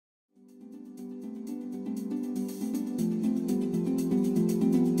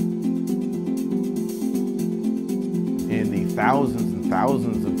thousands and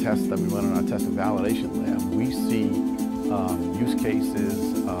thousands of tests that we run in our test and validation lab, we see use cases,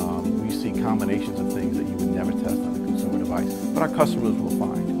 we see combinations of things that you would never test on a consumer device, but our customers will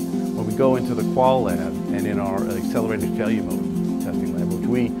find. When we go into the qual lab and in our accelerated failure mode testing lab, which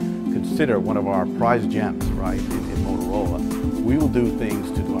we consider one of our prize gems, right, in Motorola, we will do things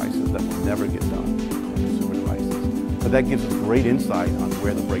to devices that will never get done in consumer devices. But that gives us great insight on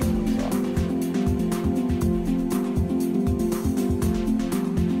where the breakthroughs are.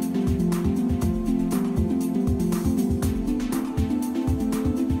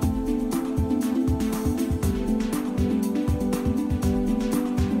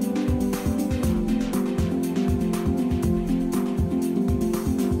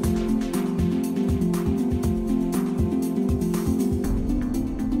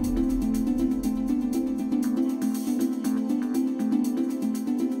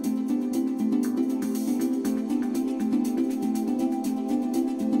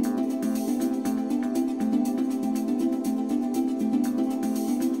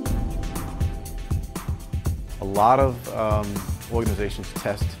 A lot of organizations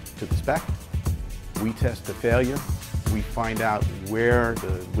test to the spec. We test to failure. We find out where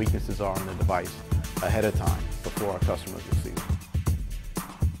the weaknesses are in the device ahead of time before our customers receive it.